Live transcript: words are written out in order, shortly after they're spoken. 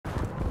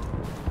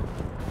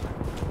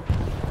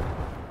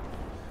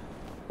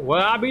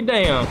Well, I'll be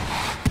damned.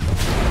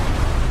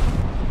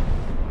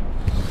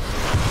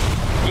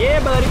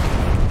 Yeah, buddy.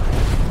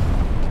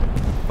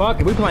 Fuck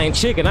it, we playing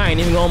chicken. I ain't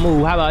even gonna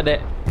move. How about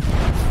that?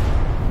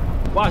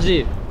 Watch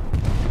it.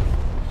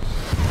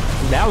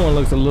 That one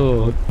looks a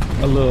little.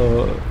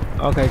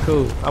 Okay,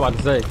 cool. I'm about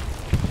to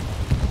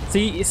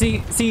say.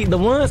 See, the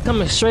ones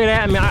coming straight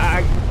at me.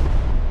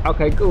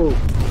 Okay, cool.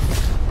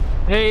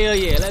 Hell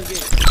yeah, let's get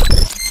it.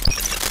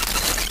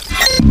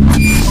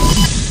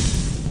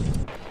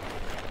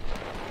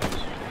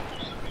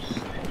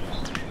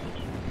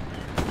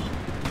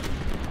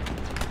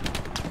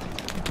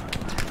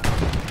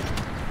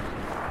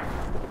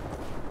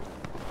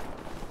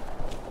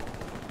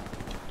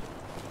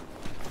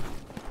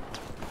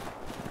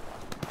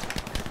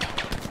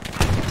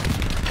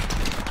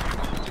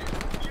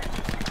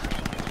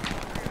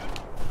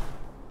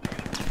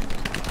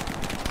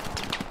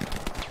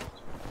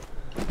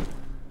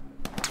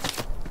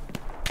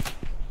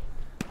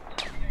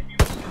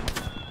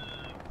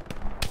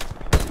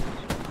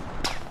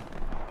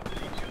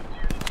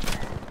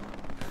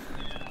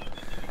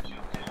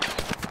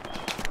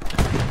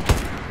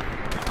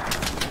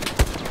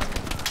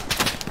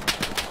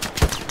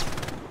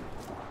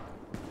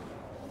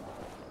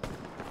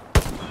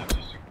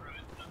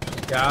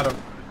 Got him.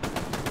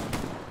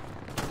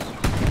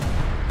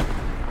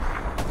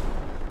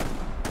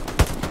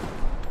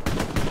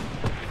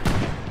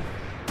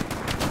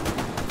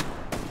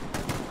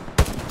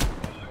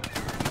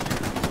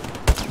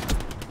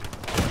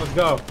 Let's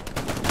go.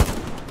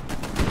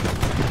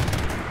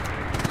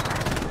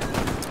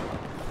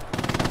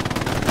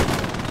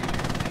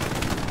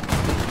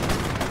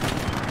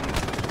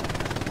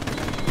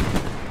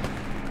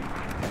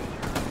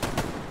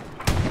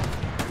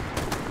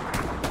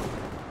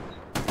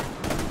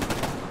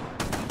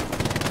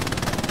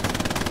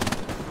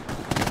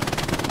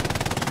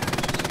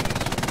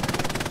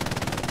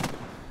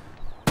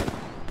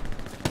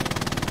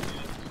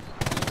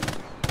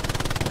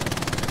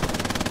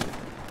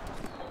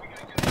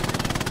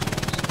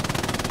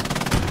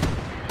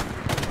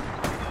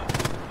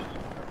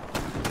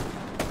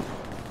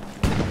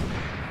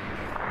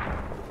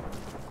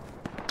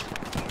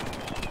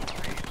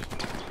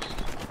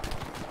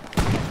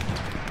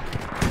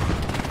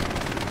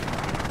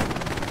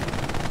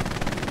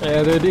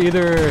 Yeah, they're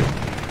either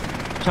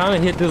trying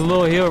to hit this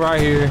little hill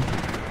right here.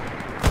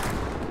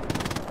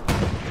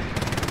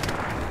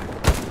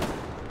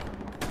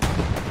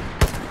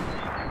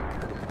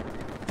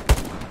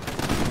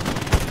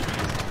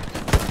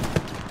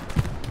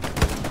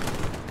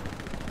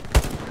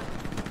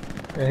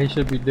 Yeah, he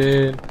should be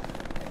dead.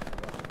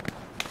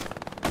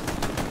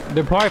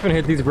 They're probably gonna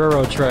hit these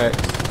railroad tracks.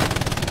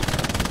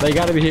 They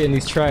gotta be hitting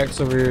these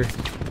tracks over here.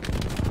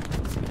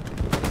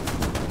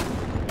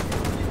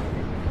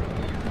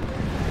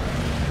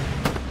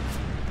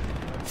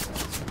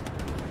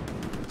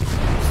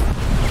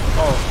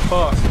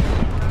 Fuck.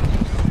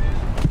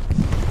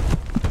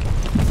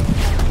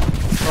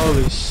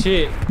 Holy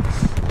shit.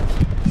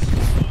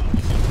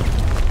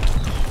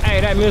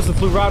 Hey, that missile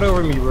flew right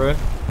over me, bruh.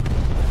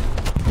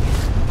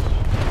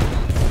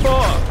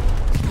 Fuck.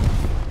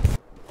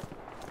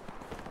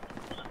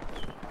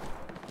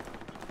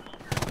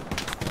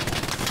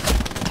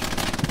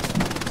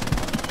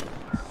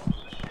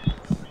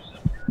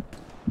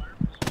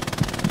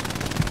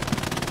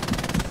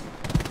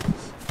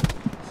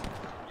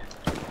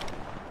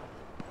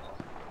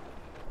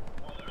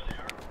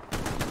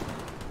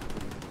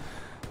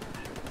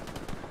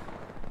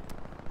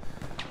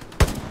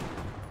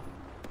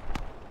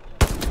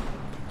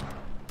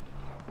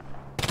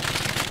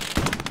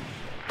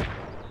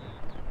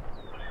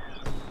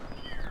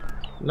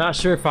 Not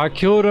sure if I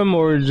killed him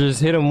or just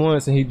hit him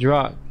once and he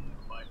dropped.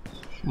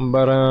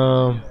 But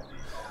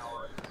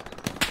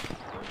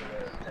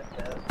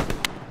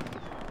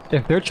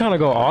if they're trying to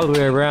go all the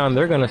way around,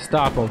 they're gonna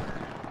stop him.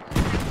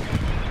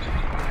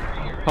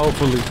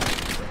 Hopefully.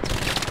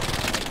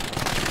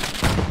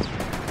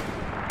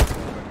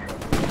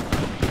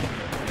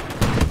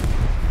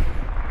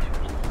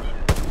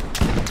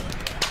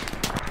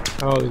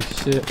 Holy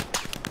shit.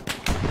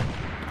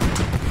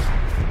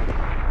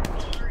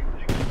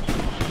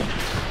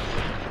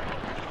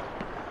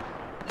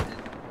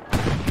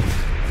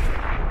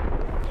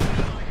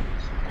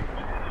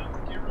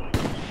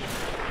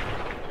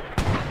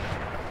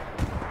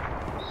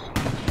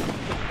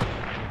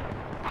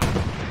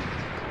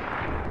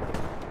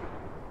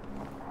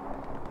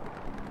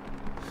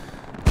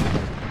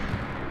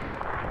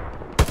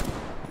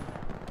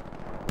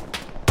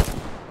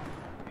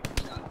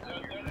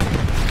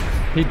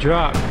 He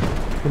dropped.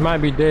 He might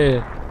be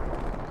dead.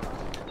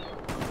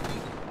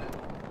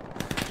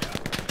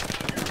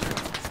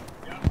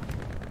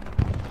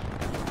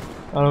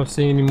 I don't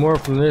see any more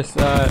from this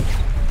side.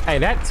 Hey,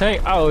 that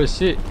tank. Oh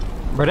shit.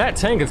 Bro, that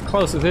tank is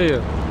close as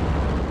hell.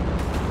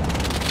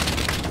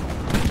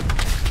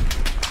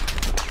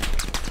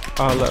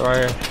 Oh, look right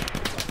here.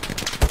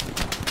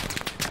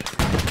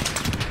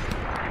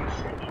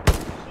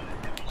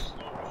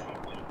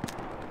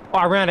 Oh,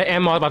 I ran out of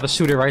ammo. I was about to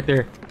shoot it right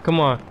there. Come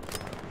on.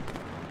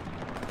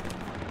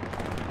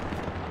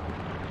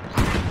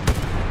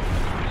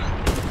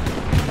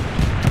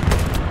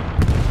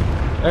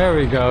 There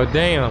we go.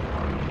 Damn.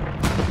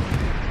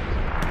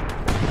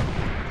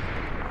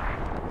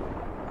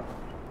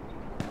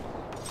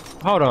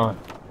 Hold on.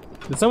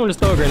 Did someone just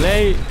throw a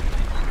grenade?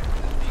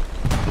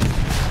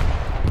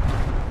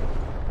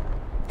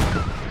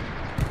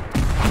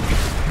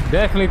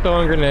 Definitely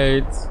throwing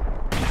grenades.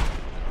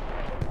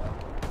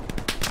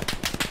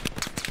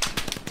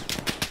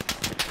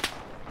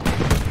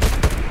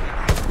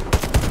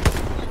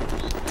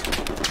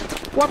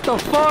 What the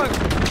fuck?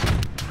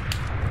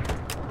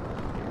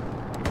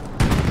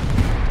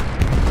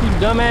 You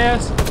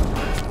dumbass.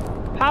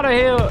 How the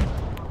hell?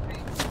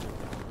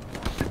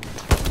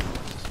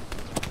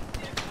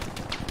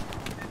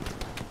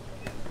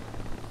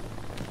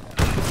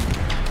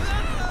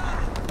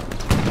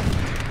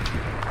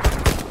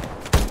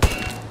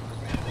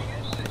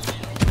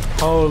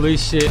 Holy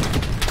shit.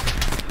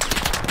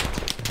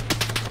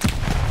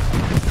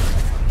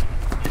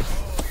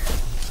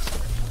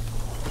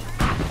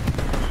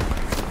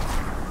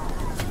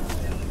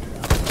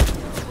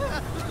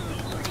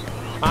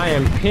 I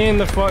am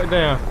pinned the fuck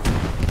down.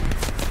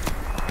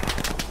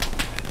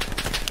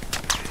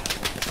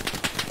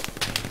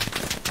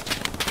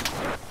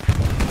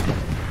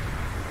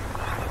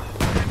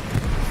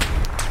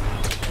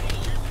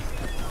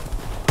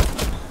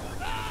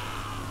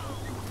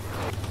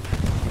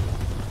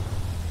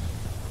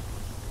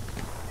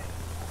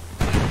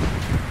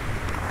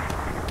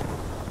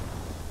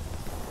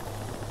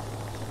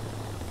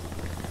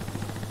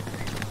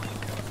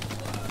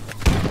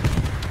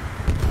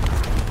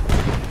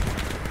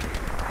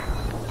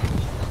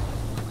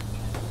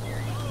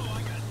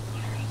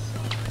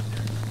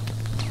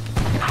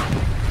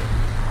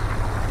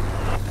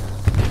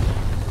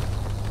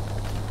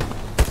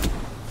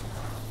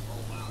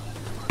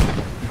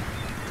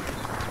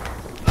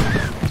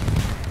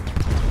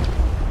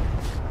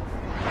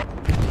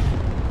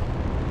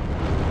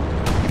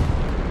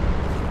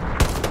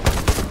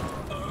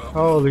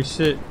 Holy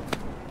shit.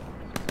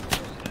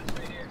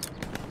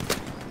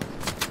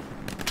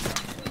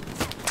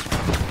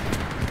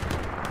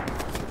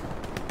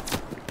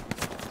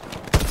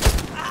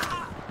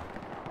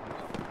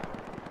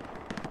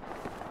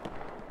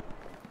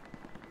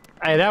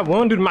 Hey, that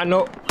one dude might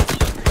know.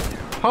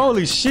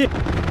 Holy shit.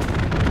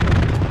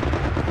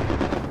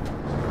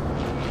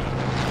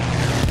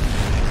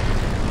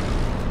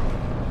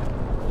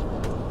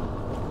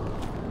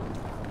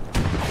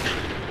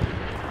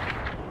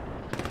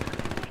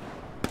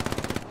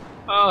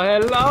 Oh,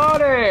 hello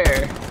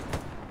there.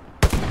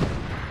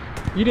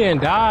 You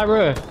didn't die,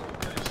 bruh.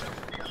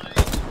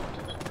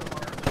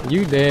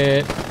 You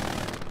dead.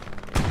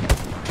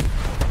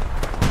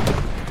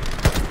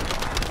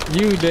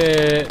 You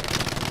dead.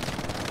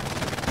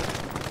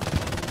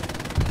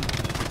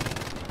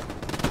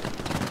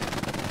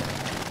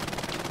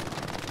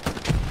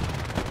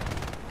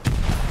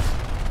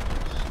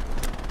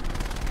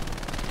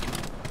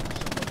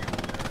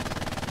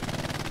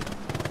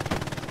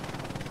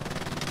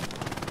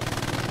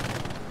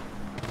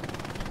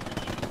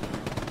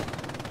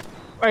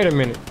 Wait a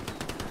minute.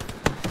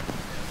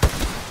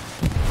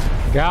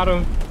 Got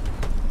him.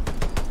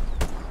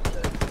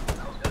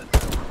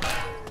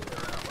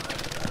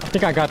 I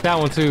think I got that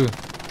one too.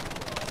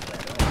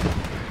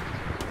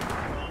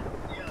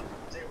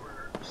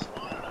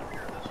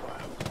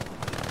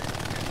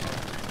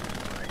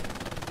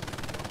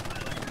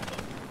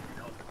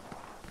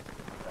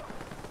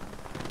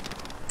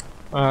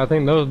 I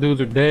think those dudes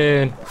are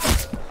dead.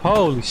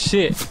 Holy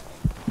shit.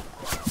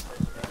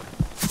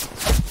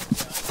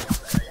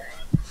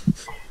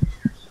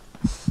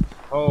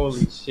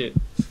 Holy shit.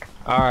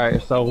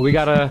 Alright, so we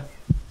gotta...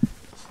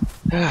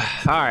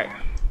 Alright.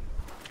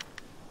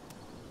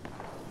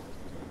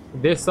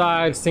 This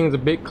side seems a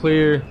bit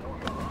clear.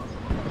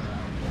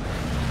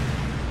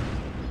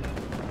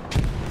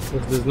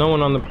 There's no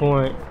one on the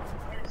point.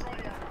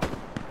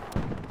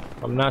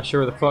 I'm not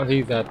sure where the fuck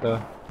he's at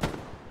though.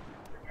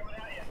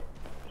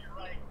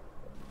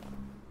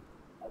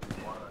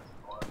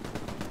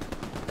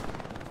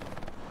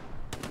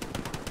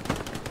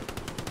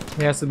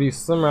 He has to be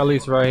somewhere at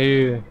least right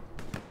here.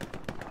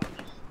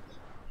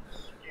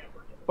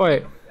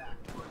 Wait.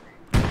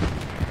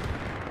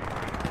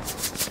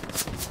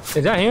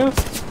 Is that him?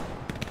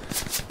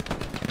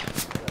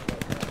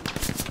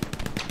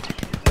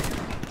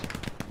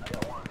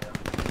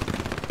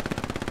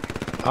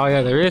 Oh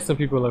yeah, there is some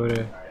people over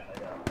there.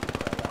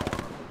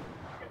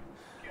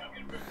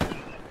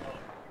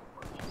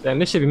 Damn,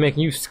 this should be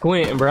making you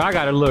squint, bro. I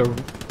gotta look.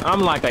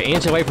 I'm like an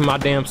inch away from my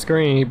damn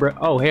screen, bro.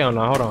 Oh hell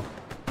no, hold on.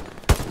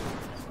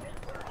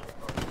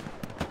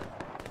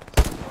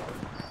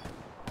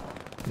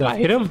 Did I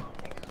hit him?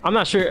 I'm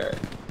not sure.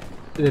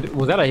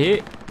 Was that a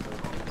hit?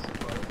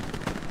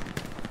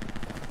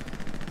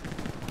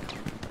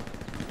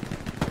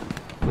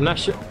 I'm not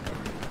sure.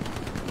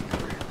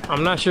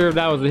 I'm not sure if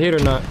that was a hit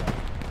or not.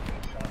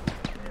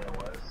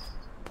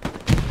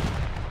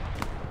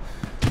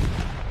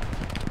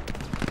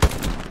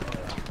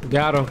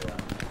 Got him.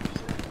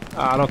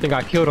 I don't think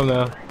I killed him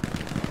though.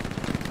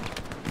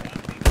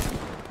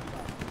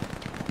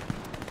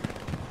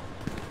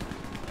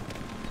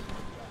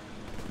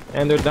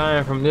 and they're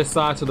dying from this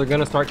side, so they're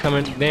gonna start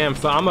coming. Damn.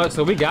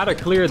 So we gotta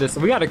clear this.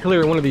 We gotta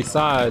clear one of these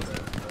sides,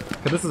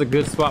 cause this is a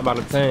good spot by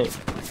the tank.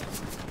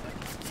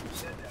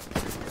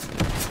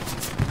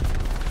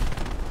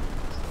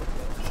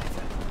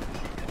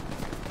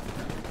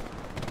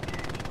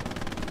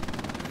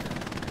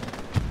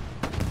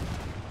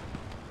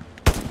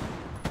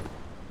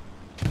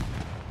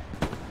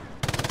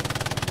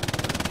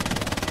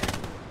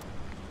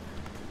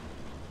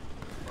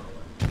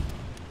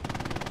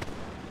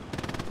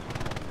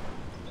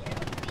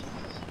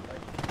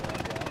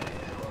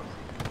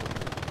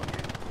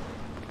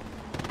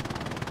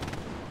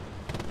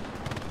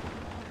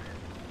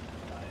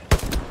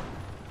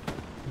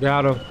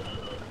 Got him.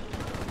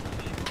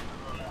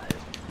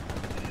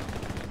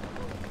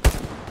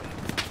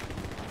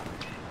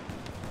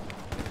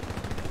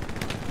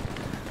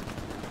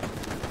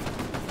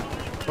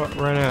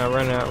 Run out,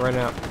 run out, run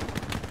out.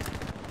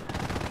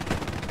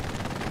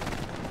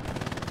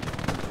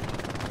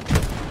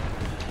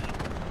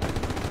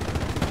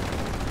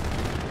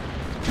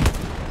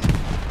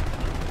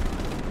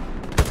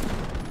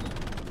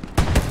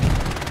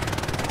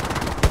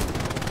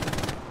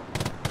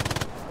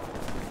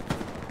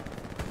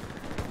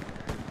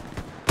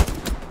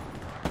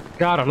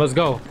 Got him, let's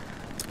go.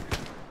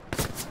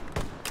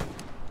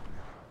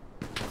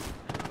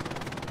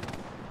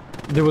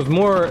 There was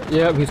more.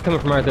 Yep, he's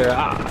coming from right there.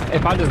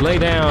 If I just lay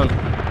down.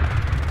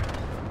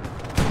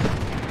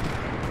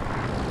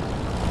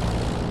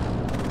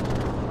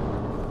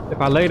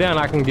 If I lay down,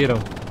 I can get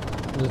him.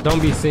 Just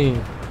don't be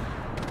seen.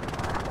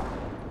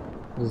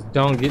 Just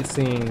don't get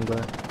seen, bro.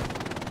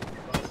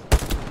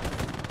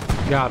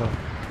 Got him.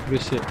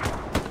 Good shit.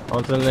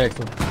 On to the next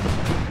one.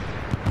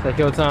 Take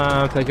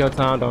your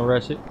time, don't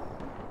rush it.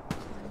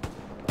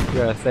 You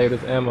gotta save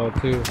this ammo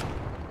too.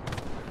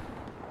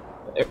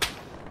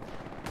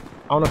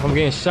 I don't know if I'm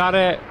getting shot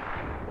at.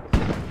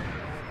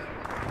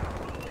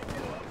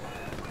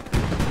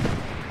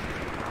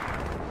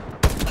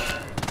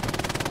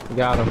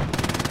 Got him.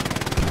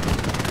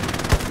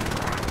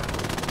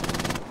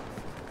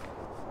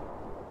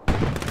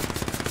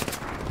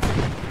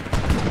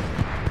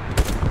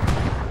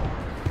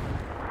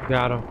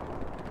 Got him.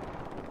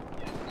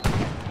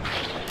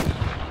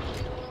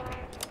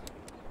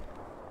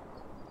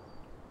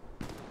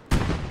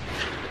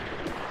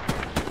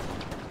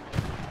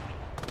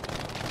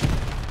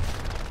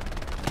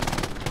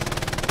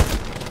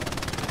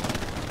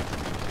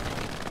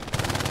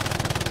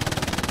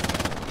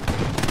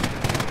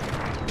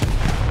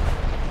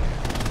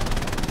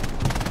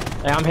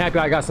 Hey, I'm happy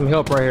I got some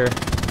help right here.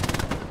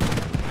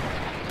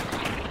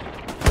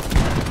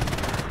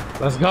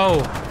 Let's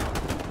go.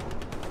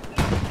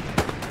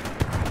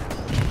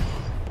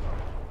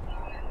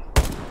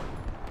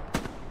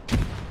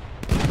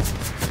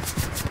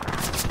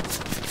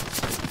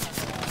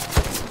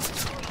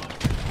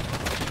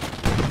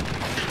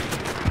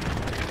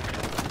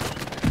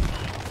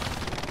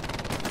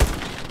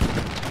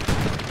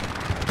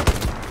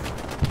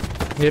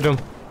 Hit him.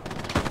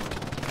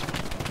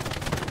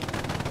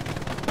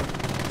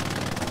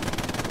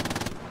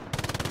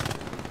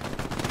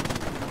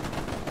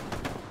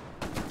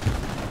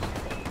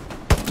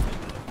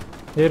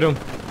 Hit him.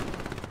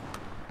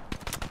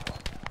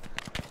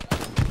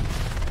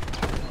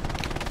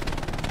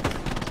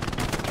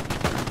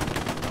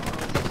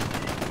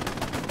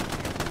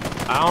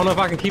 I don't know if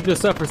I can keep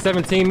this up for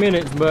 17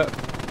 minutes, but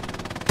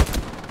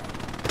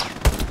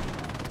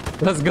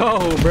let's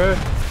go, bro.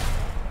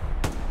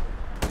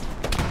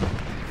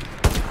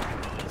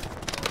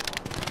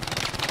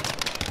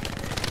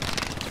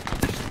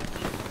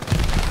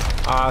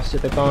 Ah,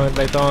 shit, they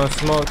throwing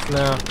smokes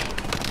now.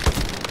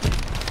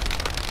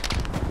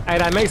 Hey,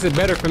 that makes it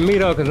better for me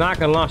though, cause now I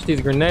can launch these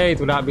grenades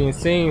without being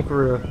seen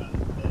for real.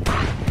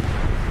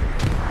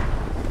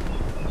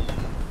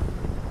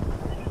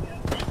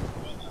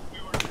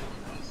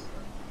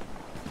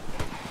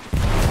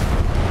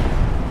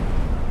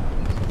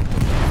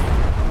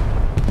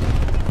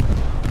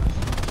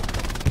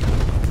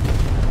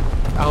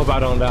 I hope I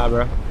don't die,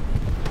 bro.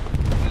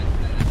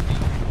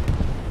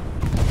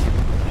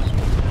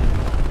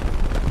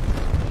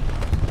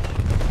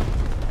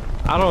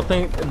 I don't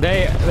think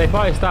they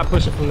probably stopped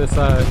pushing from this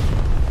side.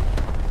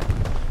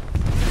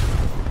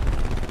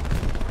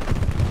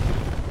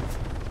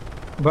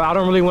 But I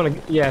don't really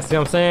want to. Yeah, see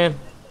what I'm saying?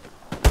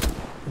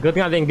 Good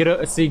thing I didn't get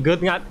up. See, good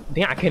thing I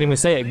can't even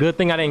say it. Good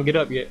thing I didn't get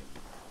up yet.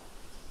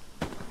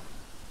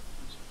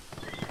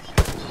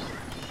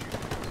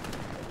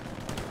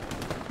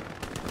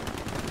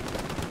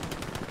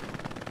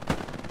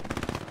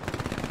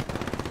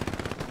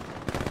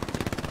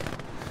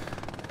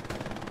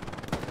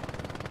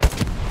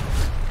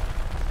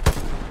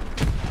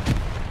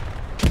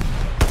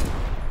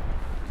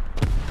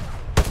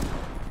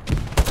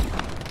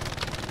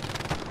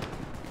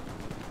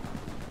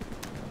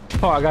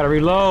 Oh, I gotta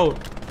reload.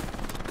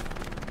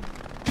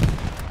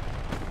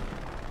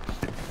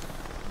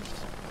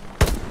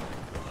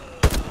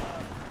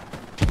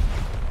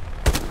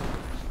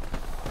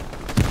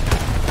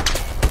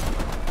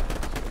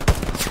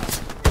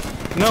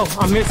 No,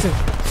 I'm missing.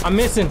 I'm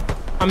missing.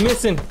 I'm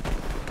missing.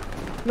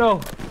 No.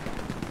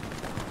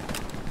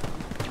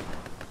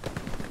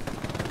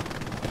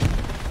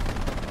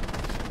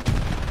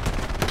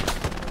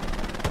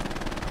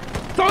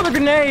 Throw the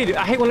grenade!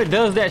 I hate when it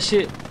does that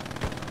shit.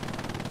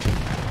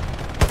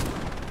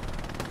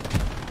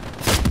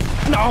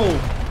 No!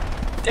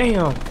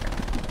 Damn.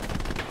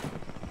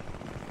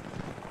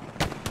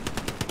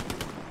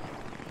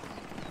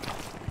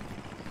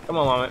 Come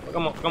on, man.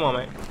 Come on,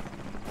 man.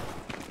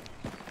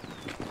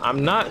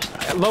 I'm not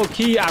low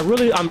key. I'm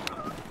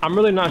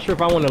really not sure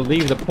if I want to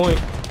leave the point,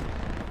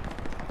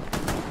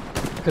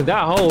 cause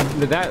that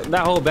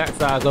whole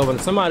backside's open.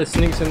 If somebody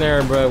sneaks in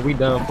there, bro, we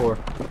done for.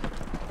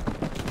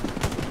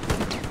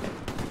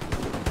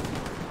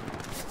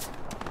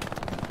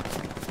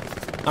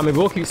 I mean,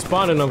 we'll keep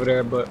spawning over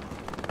there, but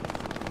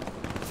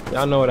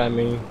y'all know what I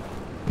mean.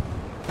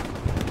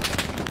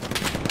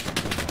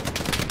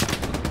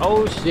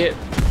 Oh shit.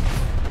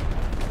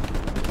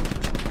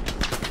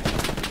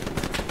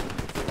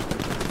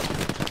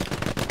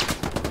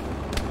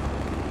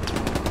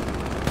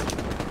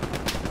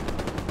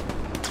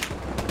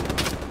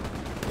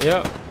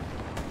 Yep.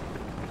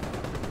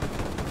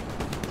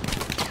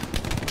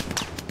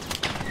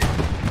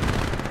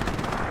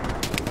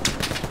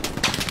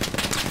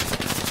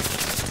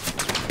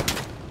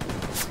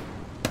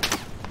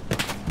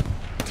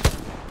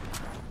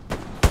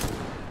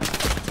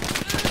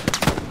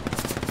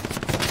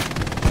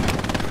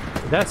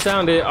 That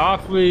sounded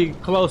awfully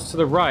close to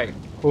the right.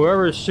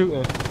 Whoever is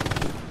shooting.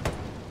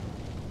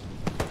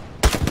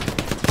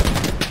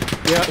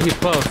 Yeah, he's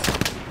close.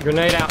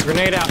 Grenade out,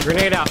 grenade out,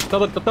 grenade out.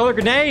 Throw the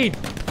grenade!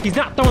 He's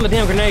not throwing the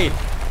damn grenade!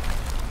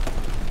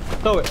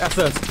 Throw it, that's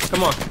us.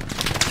 Come on.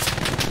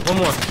 One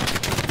more.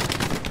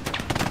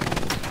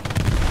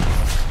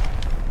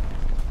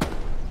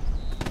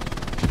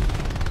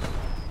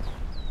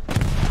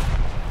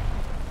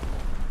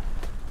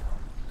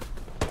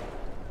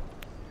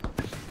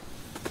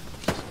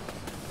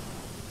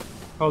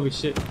 Holy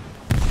shit.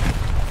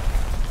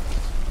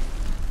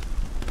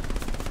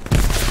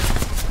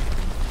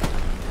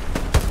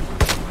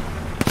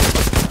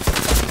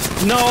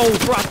 No,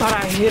 bro, I thought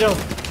I hit him.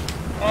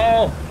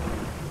 Oh,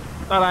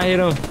 thought I hit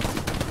him.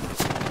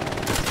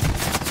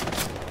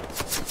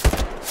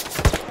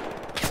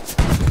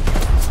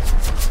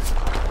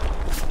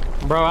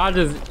 Bro, I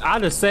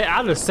just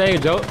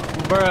saved Joe,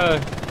 bro.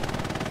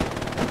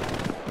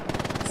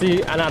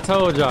 See, and I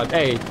told y'all,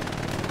 hey,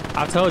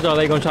 I told y'all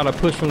they gonna try to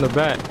push from the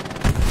back.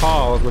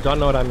 Pause, which I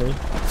know what I mean.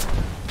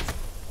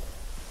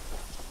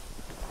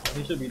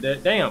 He should be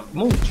dead. Damn,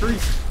 move tree.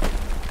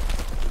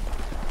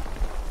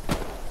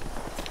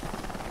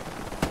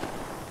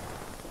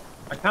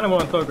 I kind of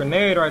want to throw a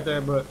grenade right there,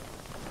 but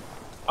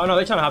oh no,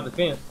 they trying to hop the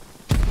fence.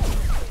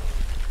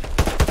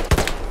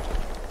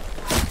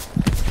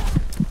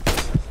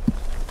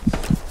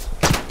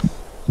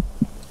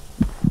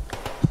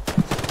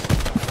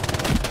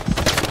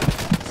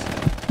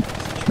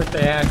 Trick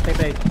their ass.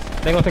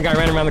 They gonna think I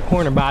ran around the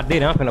corner, but I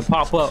did. I'm gonna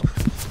pop up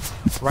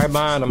right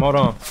behind them. Hold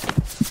on.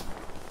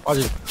 Watch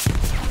it.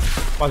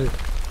 Watch it.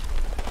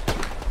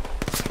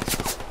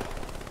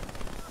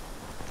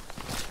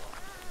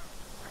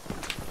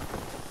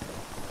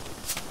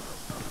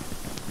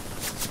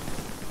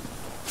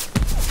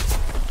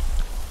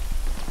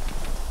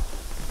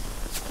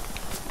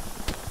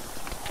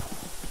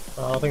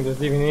 I don't think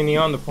there's even any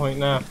on the point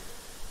now.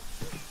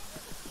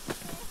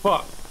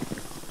 Fuck.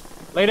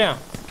 Lay down.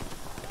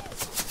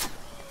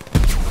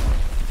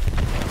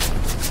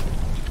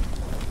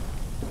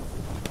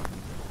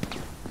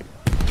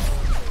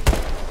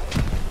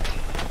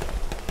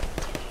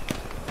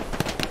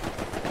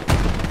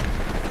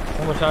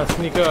 Someone trying to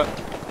sneak up.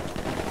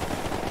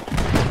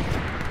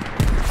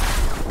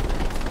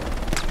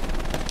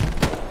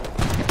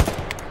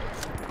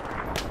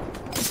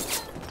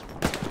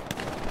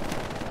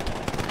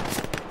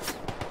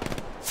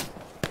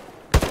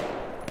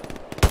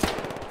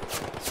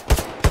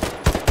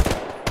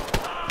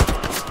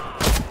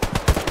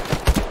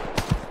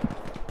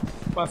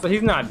 So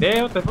he's not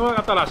dead? What the fuck?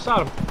 I thought I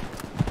shot him.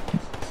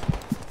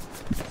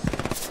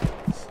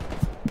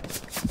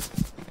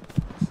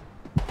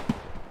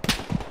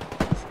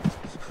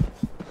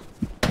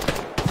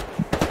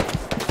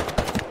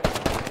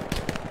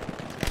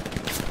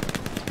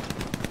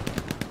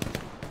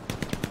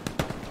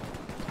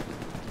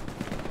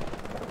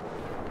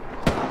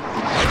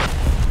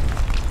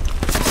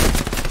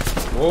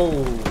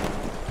 Whoa.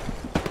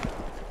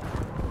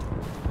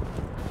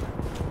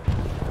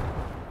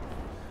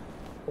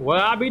 Well,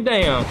 I'll be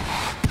damned.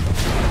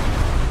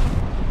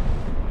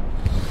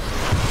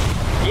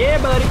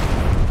 Yeah, buddy.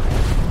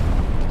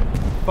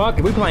 Fuck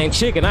it, we playing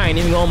chicken. I ain't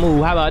even gonna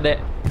move. How about that?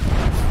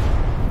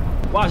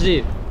 Watch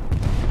it.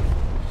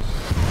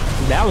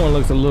 That one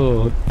looks a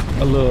little.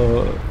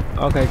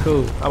 Okay,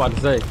 cool. I'm about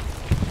to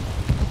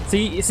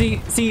say.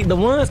 See, the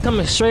ones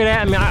coming straight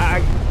at me.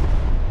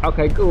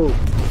 Okay, cool.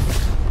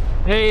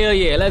 Hell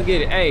yeah, let's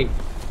get it. Hey,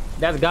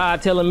 that's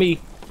God telling me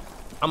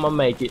I'ma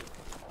make it.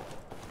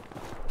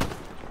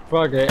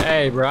 Fuck it.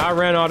 Hey, bro, I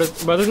ran all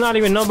this, but there's not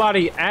even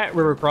nobody at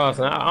River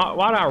Crossing.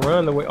 Why did I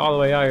run all the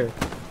way out here?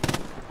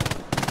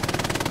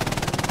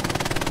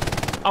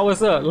 Oh,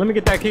 what's up? Let me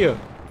get that kill.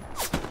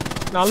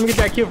 Nah, let me get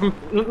that kill from.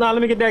 Nah,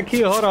 let me get that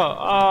kill. Hold on.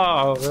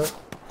 Oh, bro.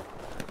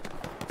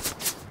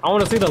 I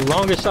want to see the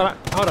longest shot.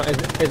 Hold on.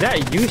 Is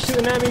that you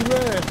shooting at me, bro?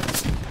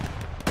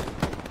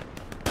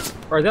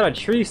 Or is that a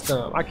tree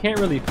stump? I can't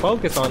really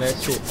focus on that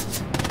shit.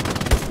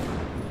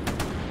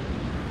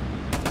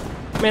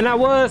 Man, that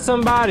was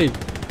somebody.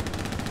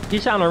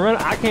 He's trying to run.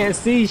 I can't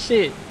see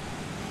shit.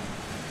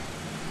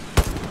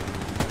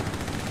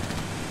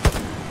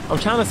 I'm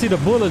trying to see the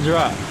bullet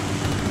drop.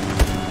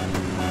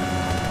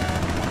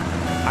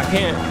 I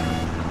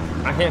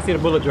can't see the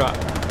bullet drop.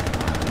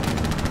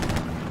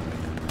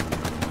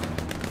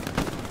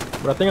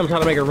 But I think I'm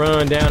trying to make a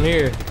run down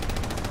here.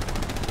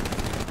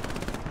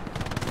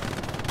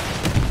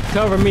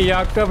 Cover me,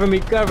 y'all. Cover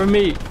me, cover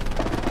me.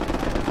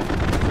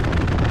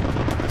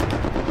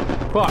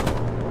 Fuck.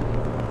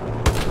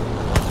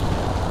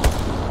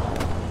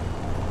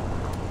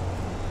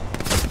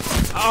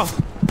 Oh.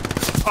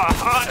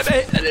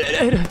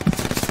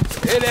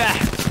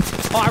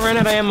 Oh, I ran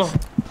out of ammo.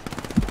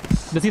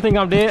 Does he think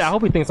I'm dead? I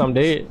hope he thinks I'm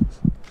dead.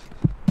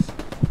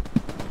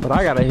 But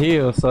I gotta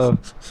heal, so.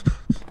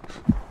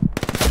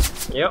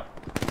 Yep.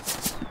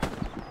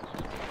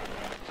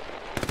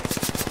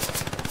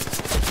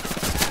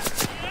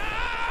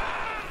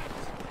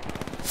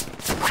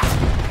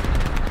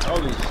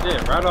 Holy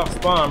shit, right off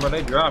spawn, bro,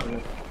 they dropping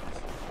it.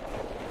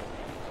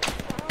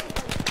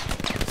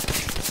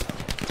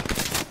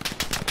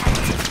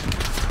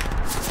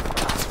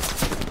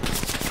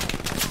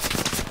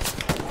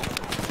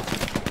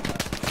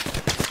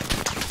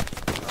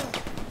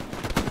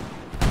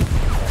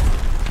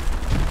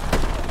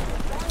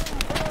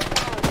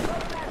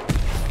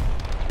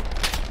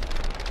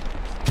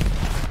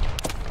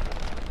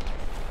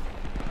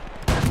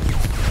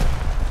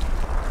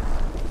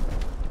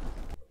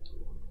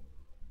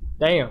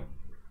 Damn.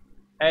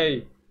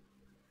 Hey.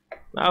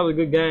 That was a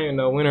good game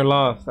though, win or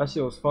loss. That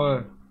shit was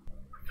fun.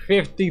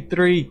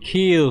 53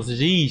 kills,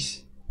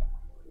 jeez.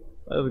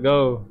 Let's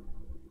go.